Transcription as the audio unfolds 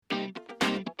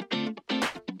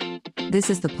This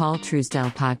is the Paul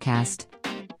Truesdell podcast.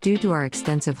 Due to our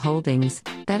extensive holdings,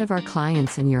 that of our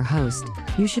clients and your host,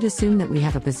 you should assume that we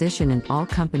have a position in all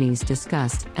companies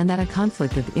discussed and that a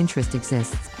conflict of interest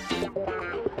exists.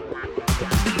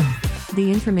 The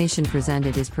information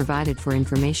presented is provided for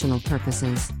informational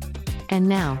purposes. And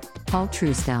now, Paul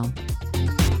Truesdell.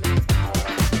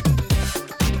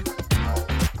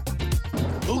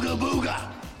 Booga booga!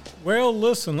 Well,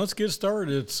 listen, let's get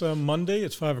started. It's Monday,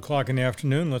 it's 5 o'clock in the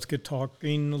afternoon. Let's get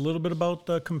talking a little bit about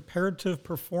comparative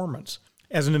performance.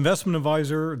 As an investment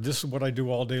advisor, this is what I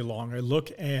do all day long. I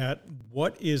look at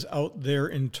what is out there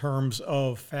in terms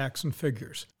of facts and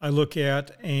figures. I look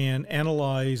at and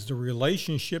analyze the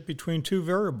relationship between two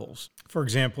variables. For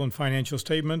example, in financial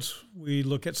statements, we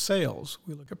look at sales,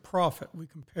 we look at profit, we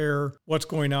compare what's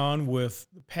going on with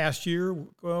the past year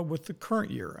with the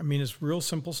current year. I mean, it's real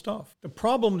simple stuff. The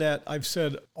problem that I've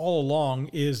said all along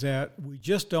is that we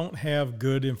just don't have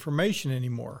good information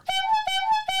anymore.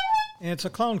 And it's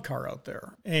a clown car out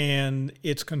there. And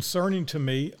it's concerning to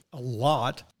me a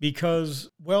lot because,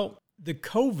 well, the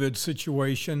COVID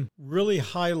situation really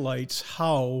highlights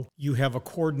how you have a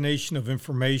coordination of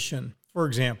information. For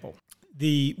example,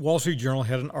 the Wall Street Journal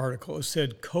had an article. It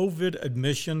said COVID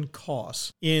admission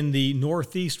costs in the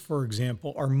Northeast, for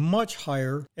example, are much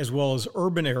higher, as well as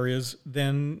urban areas,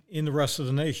 than in the rest of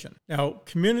the nation. Now,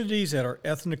 communities that are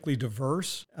ethnically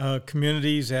diverse,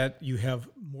 communities that you have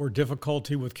more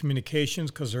difficulty with communications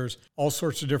because there's all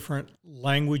sorts of different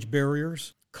language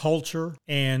barriers, culture,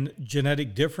 and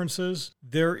genetic differences,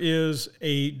 there is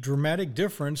a dramatic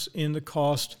difference in the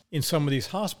cost in some of these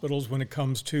hospitals when it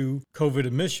comes to COVID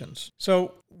admissions.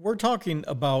 So we're talking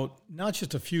about not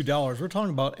just a few dollars, we're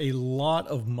talking about a lot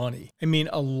of money. I mean,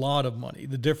 a lot of money.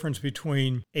 The difference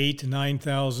between $8,000 to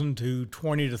 $9,000 to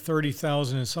 $20,000 to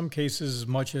 $30,000, in some cases as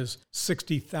much as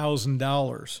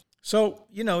 $60,000. So,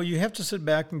 you have to sit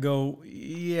back and go,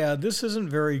 yeah, this isn't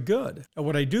very good. And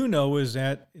what I do know is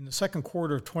that in the second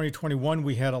quarter of 2021,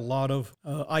 we had a lot of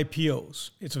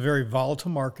IPOs. It's a very volatile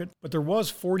market, but there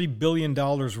was $40 billion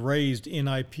raised in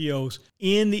IPOs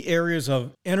in the areas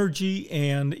of energy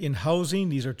and in housing.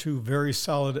 These are two very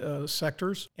solid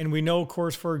sectors. And we know, of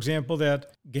course, for example,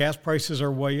 that gas prices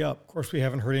are way up. Of course, we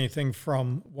haven't heard anything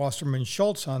from Wasserman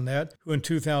Schultz on that, who in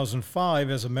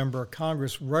 2005, as a member of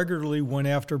Congress, regularly went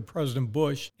after President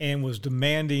Bush and was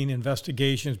demanding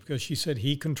investigations because she said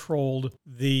he controlled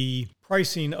the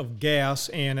pricing of gas.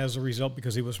 And as a result,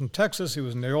 because he was from Texas, he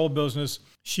was in the oil business,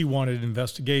 she wanted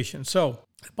investigation. So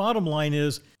the bottom line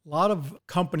is a lot of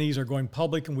companies are going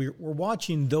public and we're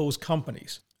watching those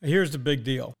companies. Here's the big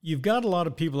deal. You've got a lot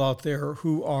of people out there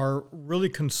who are really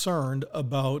concerned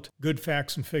about good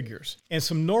facts and figures. And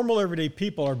some normal everyday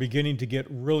people are beginning to get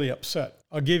really upset.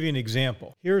 I'll give you an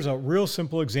example. Here's a real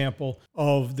simple example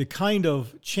of the kind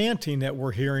of chanting that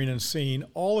we're hearing and seeing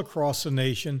all across the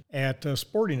nation at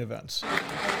sporting events.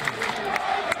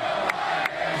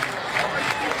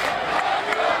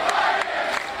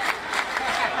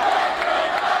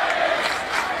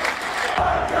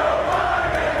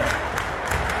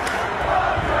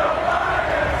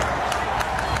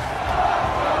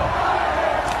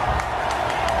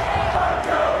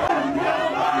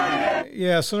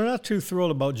 Yeah, so they're not too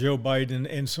thrilled about Joe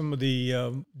Biden and some of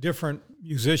the different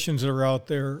musicians that are out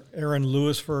there. Aaron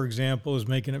Lewis, for example, is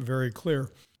making it very clear.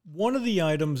 One of the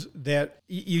items that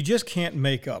you just can't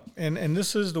make up, and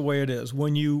this is the way it is,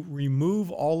 when you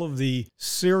remove all of the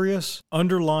serious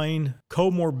underlying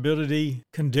comorbidity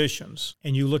conditions,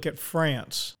 and you look at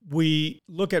France, we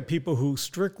look at people who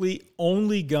strictly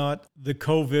only got the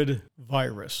COVID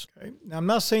virus. Okay? Now, I'm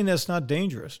not saying that's not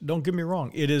dangerous. Don't get me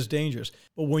wrong. It is dangerous.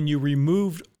 But when you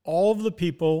removed all of the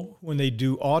people, when they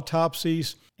do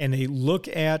autopsies and they look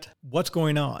at what's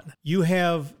going on, you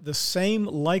have the same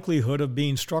likelihood of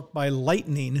being struck by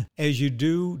lightning as you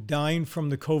do dying from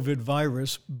the COVID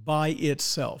virus by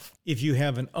itself. If you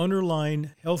have an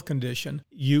underlying health condition,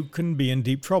 you can be in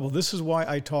deep trouble. This is why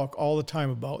I talk all the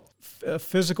time about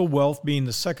physical wealth being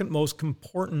the second most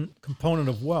important component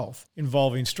of wealth,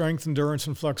 involving strength, endurance,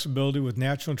 and flexibility with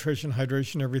natural nutrition,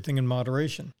 hydration, everything in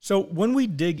moderation. So when we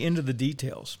dig into the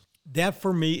details, that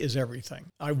for me is everything.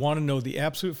 I want to know the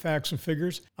absolute facts and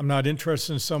figures. I'm not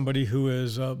interested in somebody who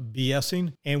is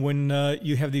BSing. And when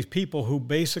you have these people who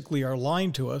basically are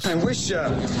lying to us. I wish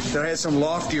that I had some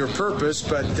loftier purpose,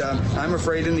 but I'm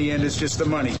afraid in the end it's just the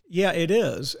money. Yeah, it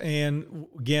is. And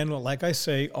again, like I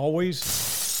say, always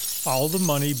follow the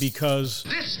money because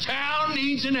This town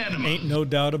needs an enema. Ain't no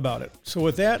doubt about it. So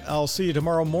with that, I'll see you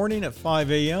tomorrow morning at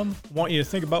 5 a.m. I want you to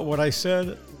think about what I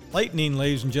said. Lightning,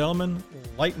 ladies and gentlemen.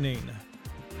 Lightning.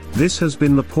 This has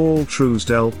been the Paul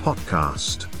Truesdell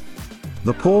Podcast.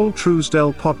 The Paul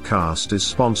Truesdell podcast is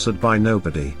sponsored by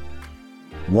nobody.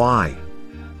 Why?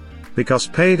 Because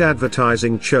paid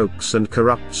advertising chokes and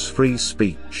corrupts free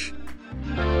speech.